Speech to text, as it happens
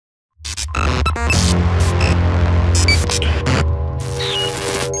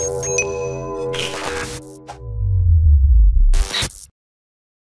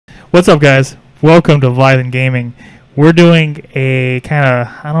What's up, guys? Welcome to Violent Gaming. We're doing a kind of,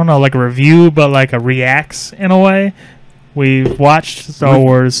 I don't know, like a review, but like a reacts in a way. We've watched Star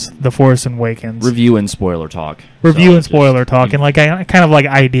Wars: The Force Awakens. Review and spoiler talk. Review and spoiler talk, and like kind of like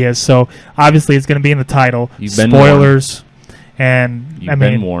ideas. So obviously, it's going to be in the title. You've been spoilers, and I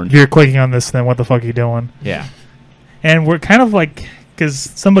mean, if you're clicking on this, then what the fuck are you doing? Yeah. And we're kind of like, because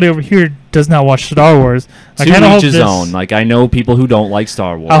somebody over here does not watch Star Wars. I to kind of each his own. Like, I know people who don't like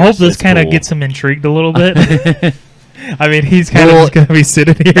Star Wars. I hope this It's kind of cool. gets him intrigued a little bit. I mean, he's kind of just going to be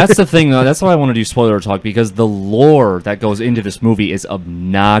sitting here. That's the thing, though. That's why I want to do spoiler talk, because the lore that goes into this movie is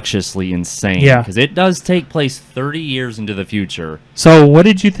obnoxiously insane. Yeah. Because it does take place 30 years into the future. So, what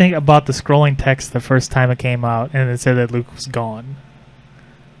did you think about the scrolling text the first time it came out, and it said that Luke was gone?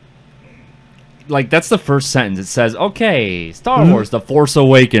 Like, that's the first sentence. It says, okay, Star Wars, The Force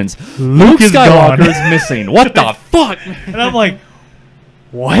Awakens. Luke is Skywalker gone. is missing. What the fuck? And I'm like,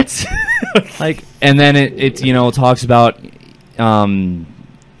 what? Like, and then it you know, talks about, I don't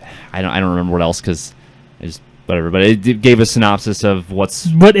remember what else, because it's whatever, but it gave a synopsis of what's,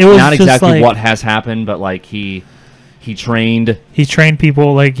 but it was not just exactly like, what has happened, but like he trained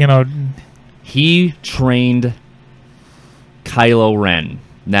people, like, you know. He trained Kylo Ren.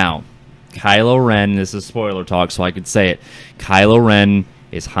 Now, Kylo Ren, this is spoiler talk, so I could say it. Kylo Ren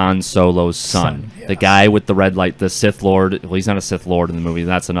is Han Solo's son. Yes. The guy with the red light, the Sith Lord. Well, he's not a Sith Lord in the movie.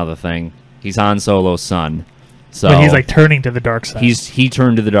 That's another thing. He's Han Solo's son. So But he's like turning to the dark side. he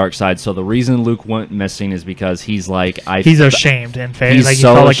turned to the dark side. So the reason Luke went missing is because he's like, he's ashamed and failed. He's Like, he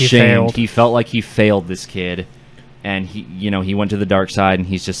so felt like he ashamed. failed. He felt like he failed this kid, and he went to the dark side, and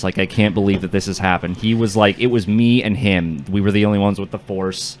he's just like, I can't believe that this has happened. He was like, it was me and him. We were the only ones with the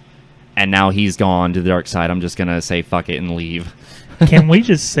Force, and now he's gone to the dark side. I'm just gonna say fuck it and leave. Can we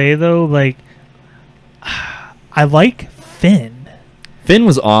just say, though, like, I like Finn. Finn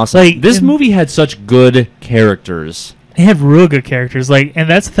was awesome. Like, this movie had such good characters. They have real good characters, like, and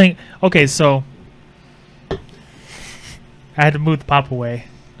that's the thing. Okay, so I had to move the pop away.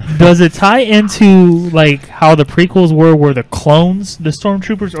 Does it tie into like how the prequels were the clones, the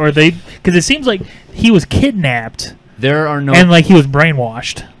stormtroopers, or are they? Because it seems like he was kidnapped There are no, and like he was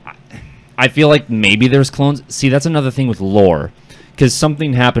brainwashed. I feel like maybe there's clones. See, that's another thing with lore, because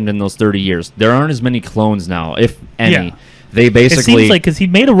something happened in those 30 years. There aren't as many clones now, if any. Yeah. They basically, It seems like, because he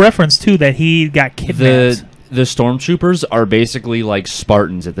made a reference too that he got kidnapped. the stormtroopers are basically like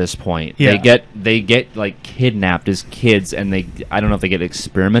Spartans at this point. Yeah. They get like kidnapped as kids, and I don't know if they get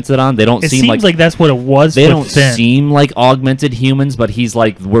experimented on. They don't It seem seems like that's what it was. they with don't Finn. seem like augmented humans, but he's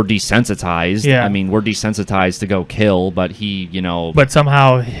like, we're desensitized. Yeah. I mean, we're desensitized to go kill, but he, But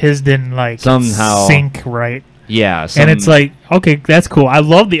somehow his didn't like Somehow- sync right. yeah. And it's like, okay, that's cool. I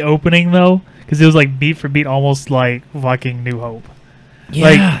love the opening though, because it was like beat for beat, almost like fucking New Hope. yeah.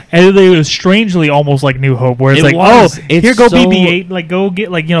 Like, and it was strangely almost like New Hope, where it's It like, was. oh, It's here go so- BB-8, like go get,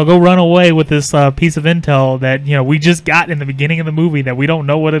 like, go run away with this piece of intel that we just got in the beginning of the movie that we don't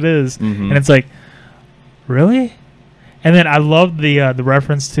know what it is. Mhm. And it's like, really? And then I love the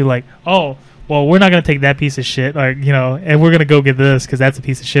reference to like, oh, well, we're not gonna take that piece of shit, like, and we're gonna go get this because that's a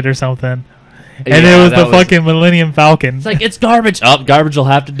piece of shit or something. And Yeah, it was that the fucking Millennium Falcon. It's like, it's garbage. Oh, garbage will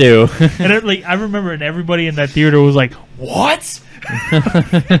have to do. And like, I remember, and everybody in that theater was like, "What?"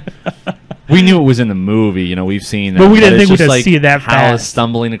 We knew it was in the movie, we've seen that. But we didn't it's think we'd just see it that how it's fast.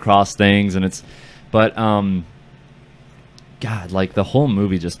 stumbling across things, and but God, like, the whole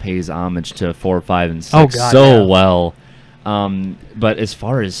movie just pays homage to 4, 5, and 6 Oh, God, so yeah. well. But as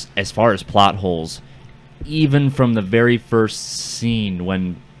far as plot holes, even from the very first scene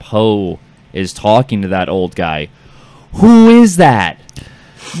when Poe is talking to that old guy, who is that?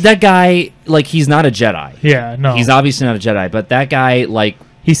 That guy, like, he's not a Jedi. Yeah, no. He's obviously not a Jedi, but that guy, like,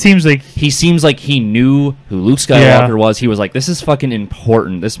 He seems like he knew who Luke Skywalker was. He was like, this is fucking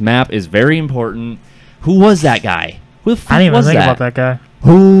important. This map is very important. Who was that guy? Who the fuck I didn't even was think that? about that guy.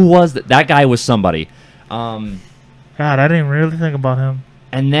 Who was that? That guy was somebody. God, I didn't really think about him.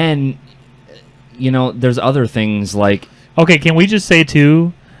 And then, there's other things like, Okay, can we just say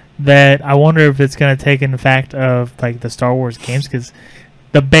too that I wonder if it's gonna take in the fact of like the Star Wars games, because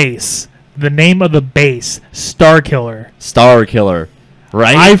the base, the name of the base, Star Killer. Star Killer,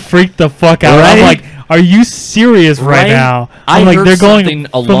 right? I freaked the fuck out. Right? I'm like, are you serious right, Right? now? I I'm like, heard they're going something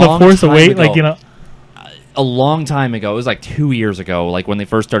from a the long Force time Away, ago. like A long time ago, it was like 2 years ago, like when they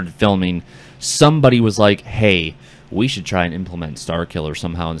first started filming, somebody was like, hey, we should try and implement Star Killer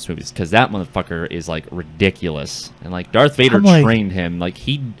somehow in this movie, because that motherfucker is like ridiculous, and like Darth Vader I'm like- trained him. Like,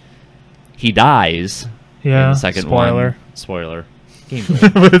 he dies in Yeah. the second Spoiler. one. Spoiler. Game's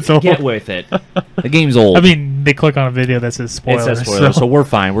But it's old. Get with it. The game's old. I mean, they click on a video that says spoilers. It says spoilers, so we're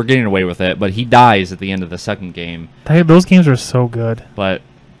fine. We're getting away with it. But he dies at the end of the second game. Those games are so good. But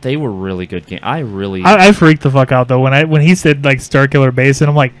they were really good games. I freaked the fuck out though when he said like Starkiller Base, and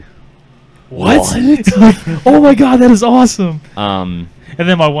I'm like, what? Oh my god, that is awesome. And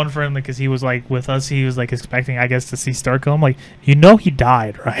then my one friend, because he was like with us, he was like expecting, I guess, to see Starkiller. I'm like, he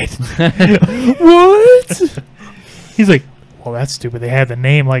died, right? What? He's like, well, that's stupid. They had the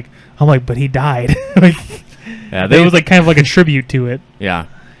name. Like, I'm like, but he died. Like, yeah, there was like kind of like a tribute to it. Yeah.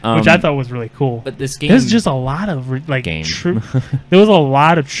 Which I thought was really cool. But this game, there's just a lot of like there was a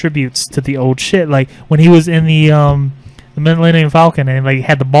lot of tributes to the old shit. Like when he was in the Millennium Falcon and like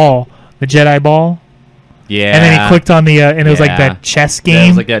had the ball, the Jedi ball. Yeah. And then he clicked on the and it was like that chess game. Yeah, it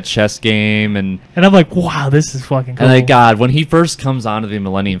was like that chess game, and I'm like, wow, this is fucking cool. And like, God, when he first comes onto the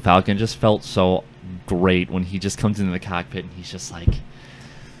Millennium Falcon, it just felt so great when he just comes into the cockpit and he's just like.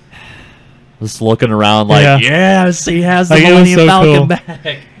 Just looking around like, yes, he has the Millennium Falcon back.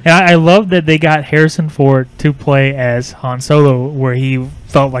 And I love that they got Harrison Ford to play as Han Solo, where he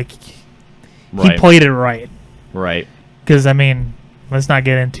felt like he played it right. Right. Because, I mean, let's not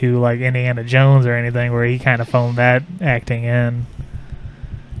get into like Indiana Jones or anything where he kind of phoned that acting in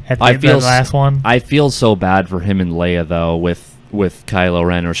at the last one. I feel so bad for him and Leia, though, with Kylo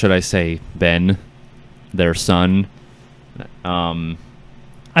Ren, or should I say Ben, their son.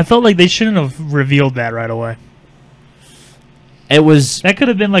 I felt like they shouldn't have revealed that right away. That could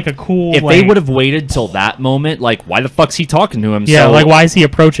have been like a cool. If they would have waited till that moment, like, why the fuck's he talking to him? Yeah, like, why is he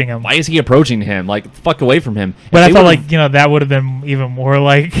approaching him? Why is he approaching him? Like, fuck away from him. But I felt like, that would have been even more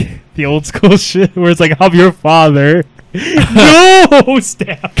like the old school shit where it's like, I'm your father. No,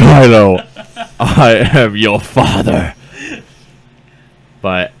 stab. Kylo, I am your father.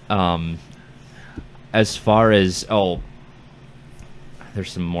 But as far as there's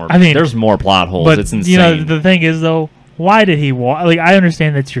some more. I mean, there's more plot holes. But, it's insane. The thing is though, why did he walk? Like, I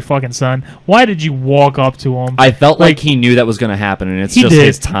understand that's your fucking son. Why did you walk up to him? I felt like he knew that was going to happen, and it's just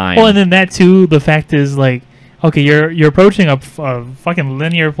his time. Well, and then that too. The fact is, like, okay, you're approaching a fucking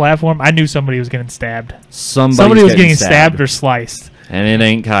linear platform. I knew somebody was getting stabbed. Somebody was getting stabbed or sliced. And it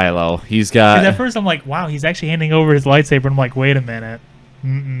ain't Kylo. He's got. Because at first I'm like, wow, he's actually handing over his lightsaber. And I'm like, wait a minute,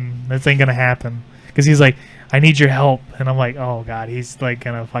 this ain't gonna happen. Because he's like, I need your help. And I'm like, oh, God, he's, like,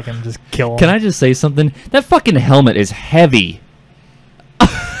 going to fucking just kill him. Can I just say something? That fucking helmet is heavy.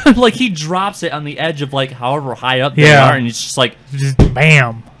 Like, he drops it on the edge of, like, however high up they are, and it's just like... Just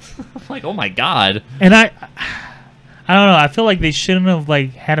bam. Like, oh, my God. And I don't know. I feel like they shouldn't have,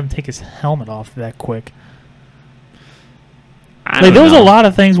 like, had him take his helmet off that quick. There was a lot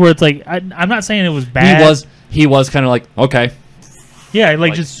of things where it's like, I'm not saying it was bad. He was kind of like, okay. Yeah,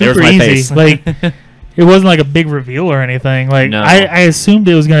 like just super easy. Like, it wasn't like a big reveal or anything. Like, no. I assumed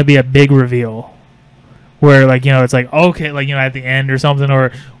it was going to be a big reveal. Where, like, it's like, okay, like, at the end or something.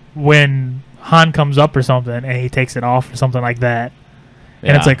 Or when Han comes up or something and he takes it off or something like that.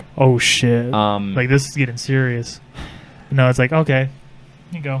 And it's like, oh, shit. Like, this is getting serious. No, it's like, okay,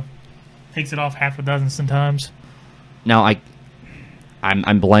 here you go. Takes it off half a dozen times. Now,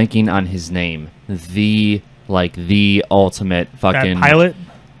 I'm blanking on his name. The ultimate fucking... That pilot?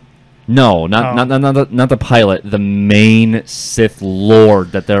 No, not the pilot. The main Sith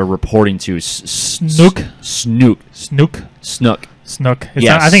Lord that they're reporting to. Snook. Snook.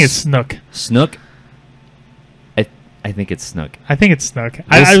 Yes. I think it's Snook. Snook. I think it's Snook. I think it's Snook.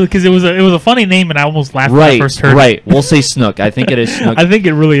 Because it was a funny name, and I almost laughed when I first heard it. Right. We'll say Snook. I think it is Snook. I think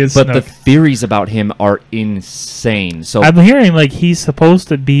it really is Snook. But the theories about him are insane. So I'm hearing like he's supposed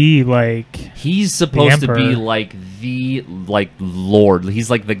to be like the Lord.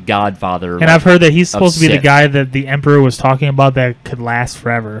 He's like the Godfather. And I've heard that he's supposed to be the guy that the Emperor was talking about that could last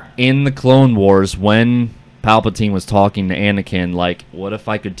forever. In the Clone Wars, when Palpatine was talking to Anakin, like, what if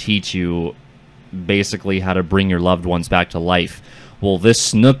I could teach you basically how to bring your loved ones back to life? Well, this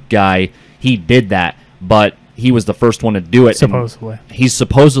Snook guy, he did that, but he was the first one to do it. Supposedly. He's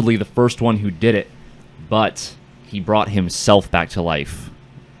supposedly the first one who did it, but he brought himself back to life.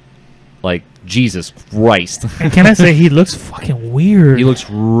 Like, Jesus Christ. And can I say, he looks fucking weird. He looks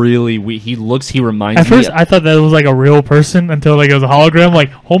really weird. He reminds me... At first, I thought that was like a real person until like it was a hologram.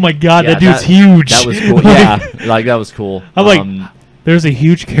 Like, oh my God, that dude's huge. That was cool. Yeah, like, that was cool. I'm like... There's a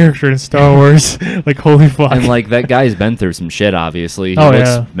huge character in Star Wars. Like, holy fuck. And, like, that guy's been through some shit, obviously. He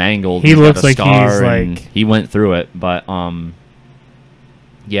looks mangled. He looks like he's, like... He went through it, but,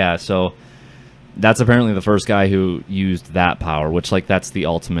 yeah, so... That's apparently the first guy who used that power, which, like, that's the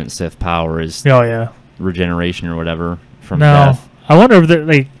ultimate Sith power is... Oh, yeah. Regeneration or whatever from death. I wonder if,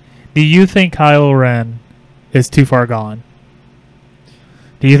 like... Do you think Kylo Ren is too far gone?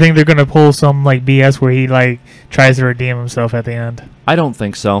 Do you think they're gonna pull some like BS where he like tries to redeem himself at the end? I don't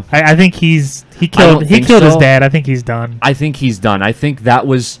think so. I think he killed his dad. I think he's done. I think he's done. I think that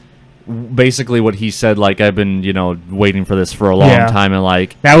was basically what he said. Like, I've been, waiting for this for a long time, and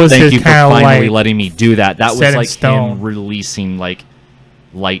like, that was thank his you for kinda, finally like, letting me do that. That set was in like stone. him releasing like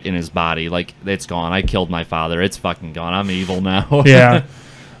light in his body. Like, it's gone. I killed my father. It's fucking gone. I'm evil now. Yeah.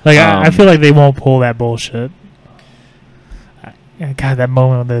 Like I feel like they won't pull that bullshit. God, that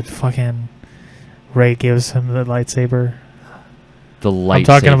moment when the fucking Rey gives him the lightsaber. The I'm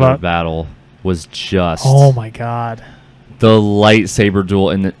talking lightsaber about- battle was just Oh my god. the lightsaber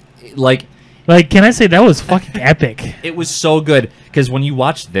duel, and like Can I say that was fucking epic? it was so good because when you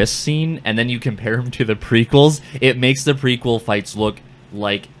watch this scene and then you compare them to the prequels, it makes the prequel fights look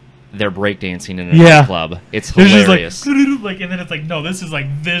like they're breakdancing in a nightclub. It's There's hilarious. just like, and then it's like, no, this is like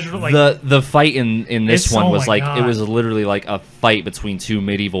visual. Like The fight in this It's- one oh was my like God. it was literally like a fight between two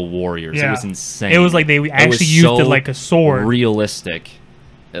medieval warriors. It Yeah. was insane. it was like they It actually was used so it like a sword. realistic.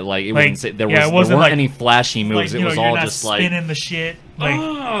 Like it was Like, insane. There yeah, it was wasn't there weren't like- any flashy moves. Like, It was you're all not just like spinning the shit. Like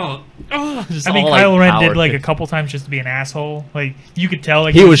just I mean, all, like, Kylo Ren power. did like a couple times just to be an asshole. Like you could tell,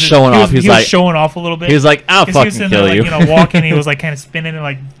 like He was just- showing off. He was like showing off a little bit. he was like, I'll 'Cause fucking he was sitting kill there, you. like, walking. He was like kind of spinning and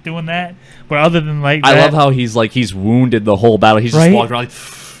like doing that. But other than like, I that, love how he's wounded the whole battle. He's just Right? walking around like,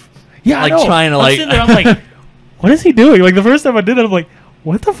 yeah, I like, know. trying to, I'm like- sitting there, I'm like, what is he doing? Like the first time I did it, I'm like,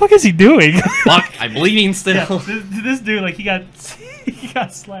 what the fuck is he doing? fuck, I'm bleeding still. Yeah, this dude, like, he got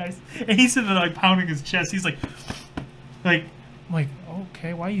sliced, and he's sitting there like pounding his chest. He's like, I'm like,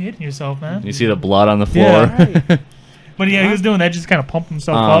 okay, why are you hitting yourself, man? You see the blood on the floor. Yeah, right. But yeah, he was doing that, just kind of pumping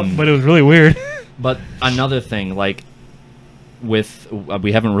himself up. But it was really weird. But another thing, like we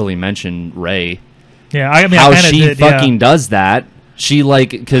haven't really mentioned Rey. Yeah, I mean, How I kinda she did, fucking does that. She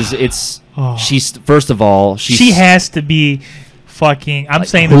because it's Oh. she's first of all she has to be fucking. I'm Like,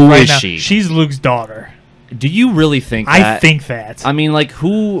 saying this who right is now. she? She's Luke's daughter. Do you really think that? I think that. I mean, like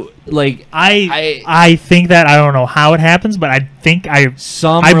who? Like I think that. I don't know how it happens, but I think I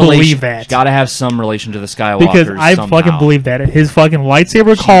I believe that. Got to have some relation to the Skywalkers because I somehow. fucking believe that his fucking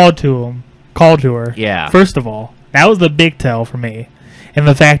lightsaber called to her. Yeah. First of all, that was the big tell for me, and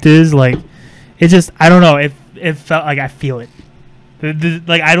the fact is, like, it just I don't know. It felt like I feel it.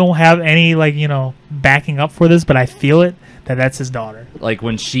 Like I don't have any like backing up for this, but I feel it that that's his daughter. Like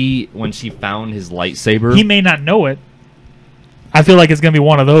when she found his lightsaber. He may not know it. I feel like it's gonna be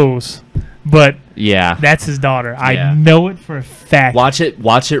one of those, but yeah. that's his daughter. Yeah. I know it for a fact. Watch it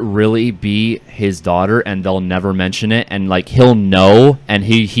really be his daughter, and they'll never mention it, and like he'll know, and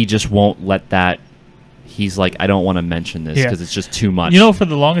he just won't let that. He's like, I don't want to mention this Yeah. because it's just too much. For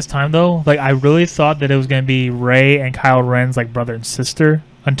the longest time though, like I really thought that it was gonna be Rey and Kylo Ren's like brother and sister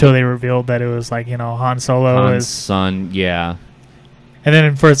until they revealed that it was like Han Solo Han's is. son, yeah. And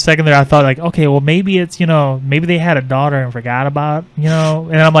then for a second there, I thought like, okay, well maybe it's maybe they had a daughter and forgot about and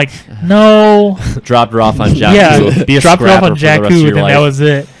I'm like, no, Dropped her off on Jakku. yeah, Be a dropped her off scrapper on for the rest of Jakku, your and then life. that was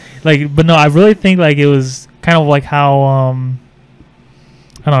it. Like, but no, I really think like it was kind of like how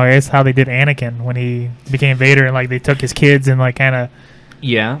I don't know, I guess how they did Anakin when he became Vader, and like they took his kids and like kind of.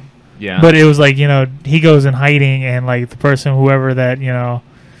 Yeah. But it was like he goes in hiding, and like the person whoever that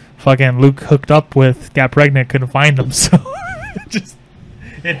fucking Luke hooked up with got pregnant, couldn't find them, so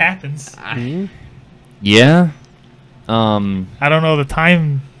it happens. Yeah. I don't know the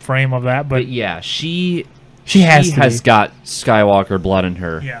time frame of that, But but yeah, she has to be. got Skywalker blood in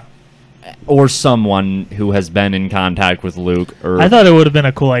her. yeah. Or someone who has been in contact with Luke. Or I thought it would have been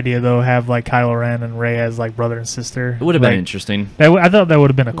a cool idea though, have like Kylo Ren and Rey as like brother and sister. it would have Like, been interesting. I thought that would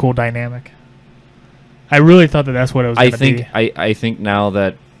have been a cool dynamic. I really thought that that's what it was going to be. I think now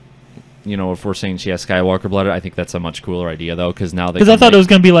that if we're saying she has Skywalker blood, I think that's a much cooler idea though, because now Because I thought it was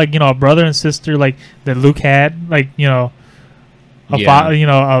going to be like a brother and sister like that Luke had, like a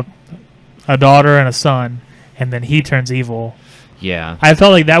daughter and a son, and then he turns evil. yeah. I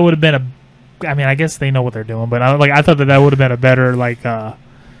felt like that would have been I mean, I guess they know what they're doing, but I thought that would have been a better like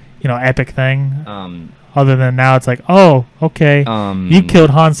epic thing. Other than now, it's like, oh, okay, you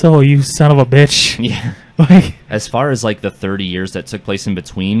killed Han Solo, you son of a bitch. Yeah. Like, As far as like the 30 years that took place in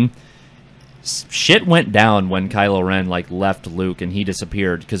between, shit went down when Kylo Ren like left Luke and he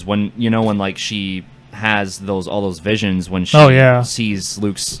disappeared. Because when like she has all those visions when she sees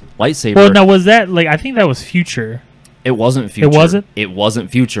Luke's lightsaber. well, now was that like I think that was future It wasn't future. It wasn't? It wasn't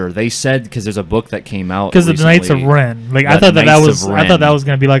future. They said because there's a book that came out because of the Knights of recently. Ren. Like I The thought that Knights was of I thought that Ren. was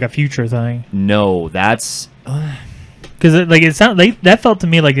going to be like a future thing. No, that's Because it sounded that felt to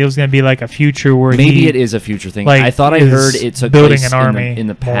me like it was going to be like a future where maybe it is a future thing. like, I thought I is heard it took building place an army in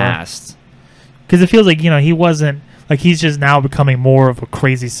the more. past. Because it feels like he wasn't like he's just now becoming more of a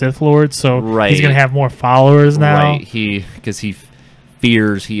crazy Sith Lord. So Right. he's gonna have more followers now. Right. Because he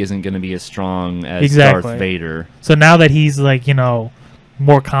fears he isn't going to be as strong as Exactly. Darth Vader. So now that he's like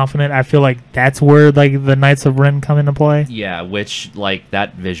more confident, I feel like that's where like the Knights of Ren come into play. Yeah, which like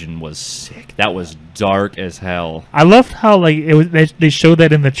that vision was sick. That was dark as hell. I loved how like it was. They showed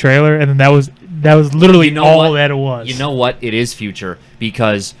that in the trailer, and then that was literally You know all what? that it was. You know what? It is future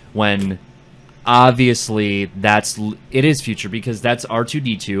because when obviously it is future because that's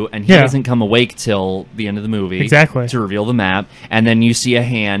R2D2 and he Yeah. doesn't come awake till the end of the movie Exactly. to reveal the map, and then you see a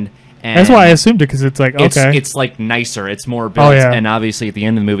hand. And That's why I assumed it, because it's like okay, It's like nicer. It's more built. Oh, yeah. And obviously at the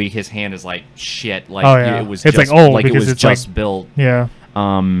end of the movie, his hand is like shit. Like Oh, yeah. it was. It's, just, like, old Like it because was it's, like- just built. yeah.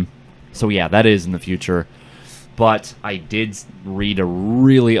 So yeah, that is in the future. But I did read a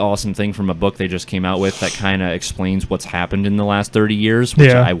really awesome thing from a book they just came out with that kind of explains what's happened in the last 30 years, which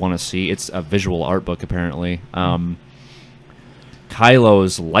Yeah. I want to see. It's a visual art book apparently.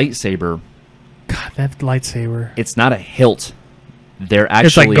 Kylo's lightsaber. God, that lightsaber. It's not a hilt. They're It's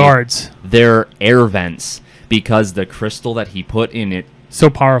actually like guards. They're air vents because the crystal that he put in it So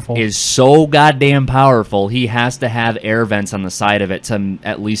powerful. is so goddamn powerful. He has to have air vents on the side of it to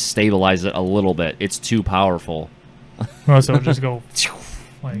at least stabilize it a little bit. It's too powerful. Oh, so it'll just go.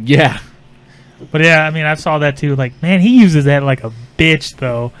 Like, Yeah. but yeah, I mean, I saw that too. Like, man, he uses that like a bitch,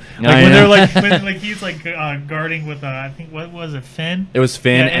 though. Like I when they're know. like, when, like he's like guarding with I think what was it, Finn? It was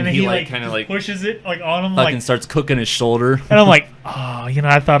Finn, Yeah, and then he like kind of like pushes it like on him, fucking like, starts cooking his shoulder. and I'm like, oh,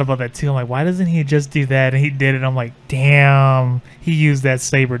 I thought about that too. I'm like, why doesn't he just do that? And he did it. I'm like, damn, he used that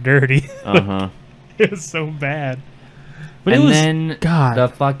saber dirty. Uh-huh. It was so bad. But And it was then God. the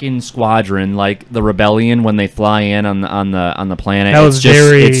fucking squadron, like the rebellion, when they fly in on the planet, That was it's just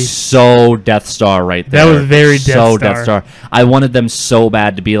very- it's so Death Star right there. That was very so Death Star. I wanted them so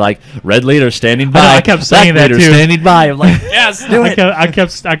bad to be like Red Leader standing by. I know, I kept saying Black that, Leader too. standing by. I'm like, yes, do it. I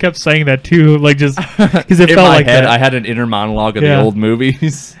kept saying that too, like just because it In felt my like head, that. I had an inner monologue of Yeah. the old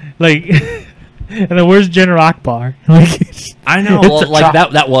movies. Like, and then where's General Akbar? Like, I know, It's well, a like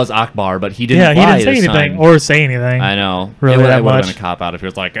chop. that was Akbar, but he didn't. yeah, he fly didn't say this anything time. or say anything. I know. Really it would that have much? been a cop out if he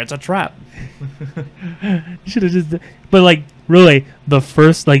was like, "It's a trap." Should have just. But like, really, the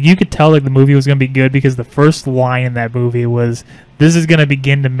first you could tell like the movie was gonna be good because the first line in that movie was, "This is gonna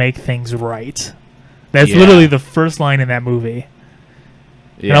begin to make things right." That's Yeah. literally the first line in that movie,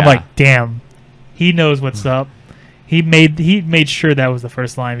 Yeah. and I'm like, damn, he knows what's up. He made sure that was the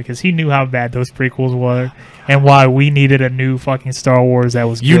first line because he knew how bad those prequels were and why we needed a new fucking Star Wars that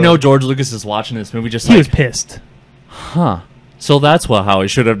was you good. know, George Lucas is watching this movie just he like, was pissed. huh? So that's how he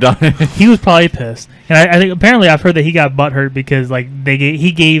should have done it. He was probably pissed, and I think apparently I've heard that he got butthurt because like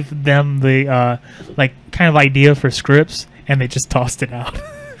he gave them the like kind of idea for scripts and they just tossed it out.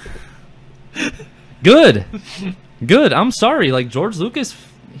 Good. I'm sorry. Like George Lucas,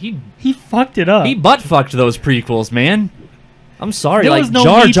 He fucked it up. he butt fucked those prequels, man. I'm sorry. There Like was no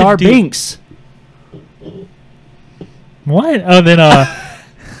Jar need to Jar do- Binks. What? Oh,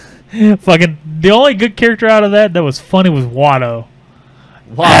 then fucking the only good character out of that was funny was Watto.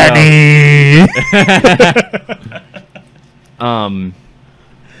 Wow. Annie.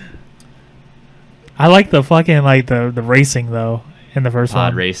 I like the fucking the racing though in the first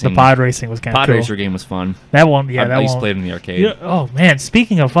Pod one. racing. The pod racing was kind of Pod cool. Racer game was fun. That one, yeah, I that used to one. play it in the arcade. Yeah, oh man,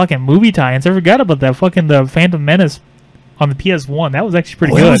 speaking of fucking movie tie-ins, I forgot about that fucking the Phantom Menace on the PS1. That was actually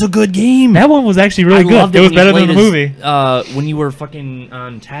pretty good. That was a good game. That one was actually really I good. loved It was when you better than the played movie. as, when you were fucking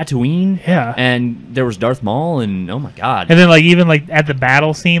on Tatooine. Yeah. And there was Darth Maul, and oh my god, And then even at the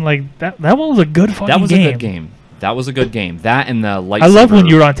battle scene, that one was a good fucking game. that was a good game. That was a good game. That and the lightsaber. I love when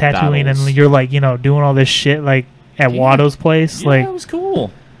you're on Tatooine battles. and you're doing all this shit at Yeah. Watto's place. Yeah, that was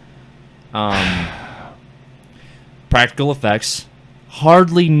cool. Practical effects.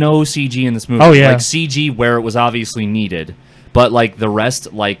 Hardly no CG in this movie. Oh, yeah. Like CG where it was obviously needed. But the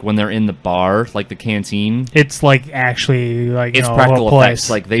rest, when they're in the bar, the canteen, it's actually it's a practical place.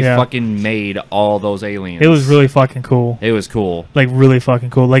 effects. They Yeah. fucking made all those aliens. It was really fucking cool. It was cool. Really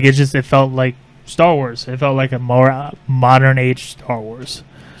fucking cool. It felt like Star Wars. It felt like a more modern age Star Wars,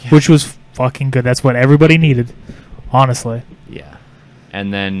 which was fucking good. That's what everybody needed, honestly. Yeah.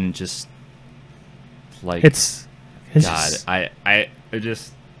 And then just It's God,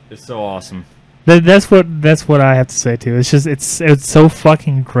 just, it's so awesome. that's what I have to say too. It's so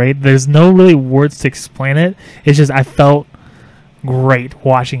fucking great. There's no really words to explain it. It's just I felt great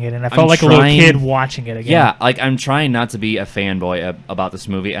watching it, and I felt like a little kid watching it again. Yeah, I'm trying not to be a fanboy about this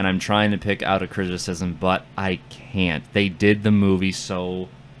movie, and I'm trying to pick out a criticism, but I can't. They did the movie so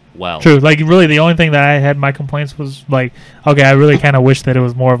well. True. Really, the only thing that I had my complaints was okay, I really kind of wish that it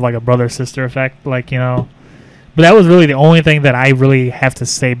was more of a brother sister effect, But that was really the only thing that I really have to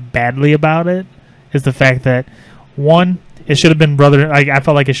say badly about it, is the fact that, one, it should have been brother. I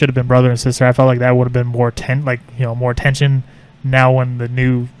felt like it should have been brother and sister. I felt like that would have been more more tension now when the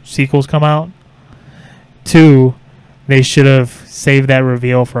new sequels come out. Two, they should have saved that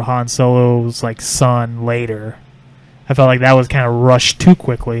reveal for Han Solo's like son later. I felt like that was kind of rushed too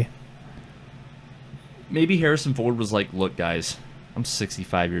quickly. Maybe Harrison Ford was like, "Look, guys, I'm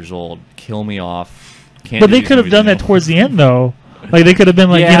 65 years old. Kill me off." Can't But do they these could have movies done that anymore." towards the end, though. Like, they could have been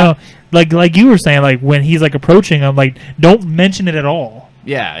like, Yeah. like you were saying, like when he's like approaching him, like don't mention it at all.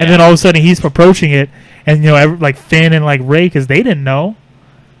 Yeah, And then all of a sudden he's approaching it, and like Finn and like Rey, because they didn't know.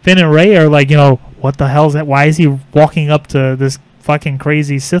 Finn and Rey are like, what the hell is that? Why is he walking up to this fucking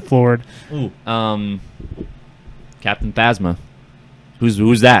crazy Sith Lord? Ooh, Captain Phasma.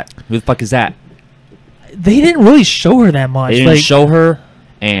 Who's that? Who the fuck is that? They didn't really show her that much. They didn't like, show her,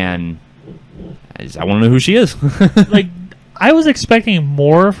 and I want to know who she is. like I was expecting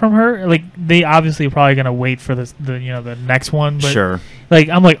more from her. Like they obviously are probably gonna wait for the next one. But Sure. Like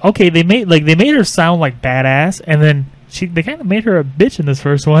I'm like, okay, they made her sound like badass, and then they kind of made her a bitch in this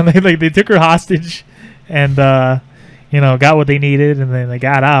first one. They took her hostage, and got what they needed, and then they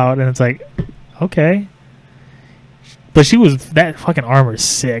got out, and it's like, okay. But that fucking armor is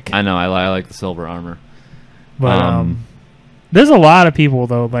sick. I know. I like the silver armor. But there's a lot of people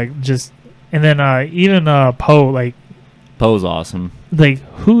though, like just, and then even Poe, like Poe's awesome. like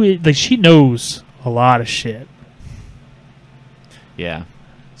she knows a lot of shit. Yeah.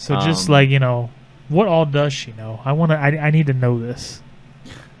 So just like what all does she know? I need to know this.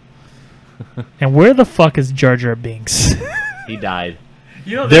 And where the fuck is Jar Jar Binks? He died.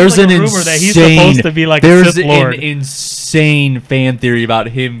 There's like a rumor that he's supposed to be like a Sith Lord. There's an insane fan theory about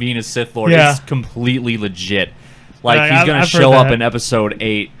him being a Sith Lord. Yeah. It's completely legit. Like Like, he's gonna I've show heard up that. in episode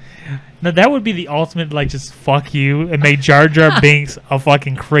 8. Now that would be the ultimate, like, just fuck you and make Jar Jar Binks a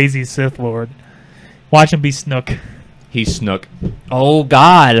fucking crazy Sith Lord. Watch him be Snook. He's Snook. Oh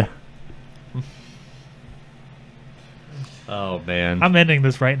God. Oh man. I'm ending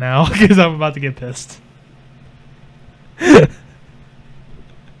this right now because I'm about to get pissed.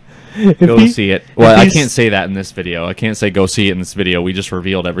 Go see it. Well, I can't say that in this video. I can't say go see it in this video. We just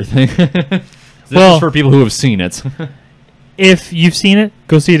revealed everything. This is for people who have seen it. If you've seen it,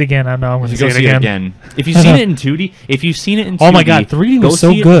 go see it again. I know I'm going to Go see it again. If you've seen it in 2D, Oh my God, 3D was so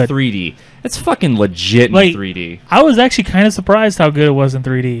go good. see it in 3D. It's fucking legit Like, in 3D. I was actually kind of surprised how good it was in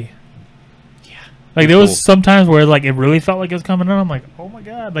 3D. Yeah. Like there was some times where like it really felt like it was coming in. I'm like, oh my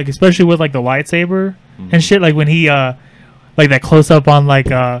God! Like especially with like the lightsaber and shit. Like when he like that close up on like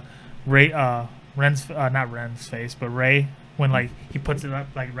Rey Ren's not Ren's face, but Rey when like he puts it up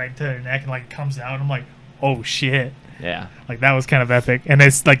like right to her neck and like comes out. I'm like, oh shit! Yeah. Like that was kind of epic, and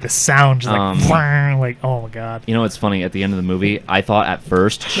it's like the sound just like oh my God. You know what's funny? At the end of the movie, I thought at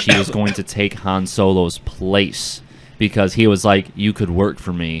first she was going to take Han Solo's place because he was like, "You could work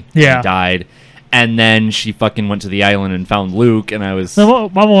for me." Yeah. He died, and then she fucking went to the island and found Luke, and I was. So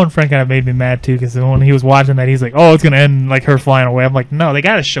my one friend kind of made me mad too because when he was watching that, he's like, "Oh, it's gonna end like her flying away." I'm like, "No, they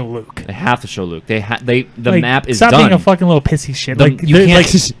gotta show Luke. They have to show Luke. The Like, map is stop done. being a fucking little pissy shit. Like You can't.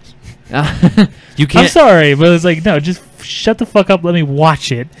 like, You can't. I'm sorry, but it's like, no, just shut the fuck up. Let me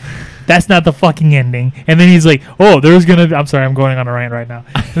watch it. That's not the fucking ending. And then he's like, oh, there's gonna be, I'm sorry, I'm going on a rant right now.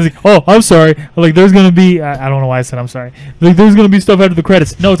 He's like, oh, I'm sorry. Like, there's gonna be, I don't know why I said I'm sorry. Like, there's gonna be stuff after the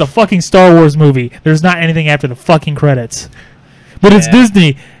credits. No, it's a fucking Star Wars movie. There's not anything after the fucking credits. But it's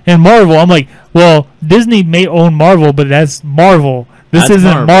Disney and Marvel. I'm like, well, Disney may own Marvel, but that's Marvel. This That's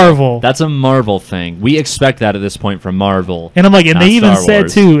isn't Marvel. That's a Marvel thing. We expect that at this point from Marvel. And I'm like, and not they even Star said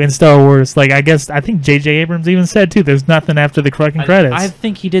Wars. too in Star Wars, like I think J.J. Abrams even said too, there's nothing after the fucking credits. I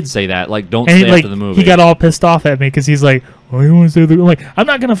think he did say that. Like, don't and stay he, like, after the movie. he got all pissed off at me because he's like, "Oh, you want to say the?" I'm like, I'm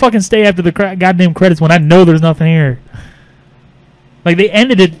not gonna fucking stay after the goddamn credits when I know there's nothing here. Like they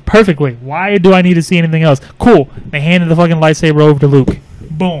ended it perfectly. Why do I need to see anything else? Cool. They handed the fucking lightsaber over to Luke.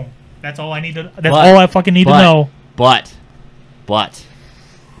 Boom. That's all I need to. That's all I fucking need to know. But.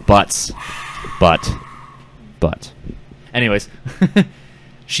 Anyways,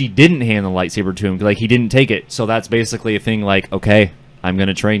 she didn't hand the lightsaber to him. Like, he didn't take it. So that's basically a thing like, okay, I'm going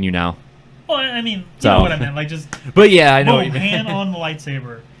to train you now. Well, I mean, you So- know what I meant. Like just. But yeah, I know what Boom, you mean. hand on the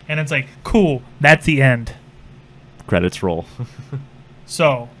lightsaber, and it's like, cool. That's the end. Credits roll.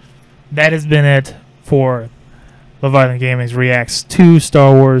 So, that has been it for Leviathan Gaming's Reacts to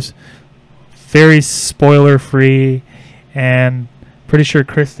Star Wars. Very spoiler-free, and pretty sure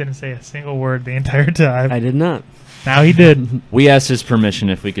Chris didn't say a single word the entire time. I did not. Now he did. We asked his permission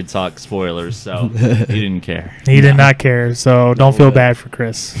if we could talk spoilers, so he didn't care. He did not care, so don't feel bad for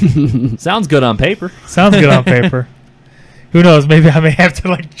Chris. Sounds good on paper. Sounds good on paper. Who knows? Maybe I may have to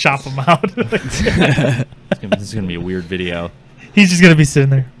like chop him out. This is gonna be a weird video. He's just gonna be sitting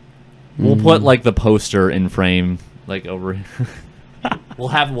there. We'll put like the poster in frame, like over. We'll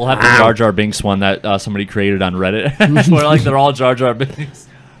have the Jar Jar Binks one that somebody created on Reddit, where like they're all Jar Jar Binks.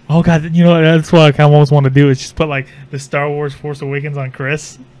 Oh god, you know that's what I kind of almost want to do is just put like the Star Wars Force Awakens on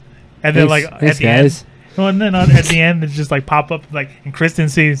Chris, and then like at the end, and then at the end it's just like pop up like and Chris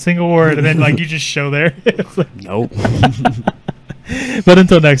didn't see a single word, and then like you just show there. It's like, Nope. But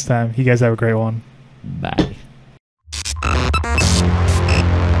until next time, you guys have a great one. Bye.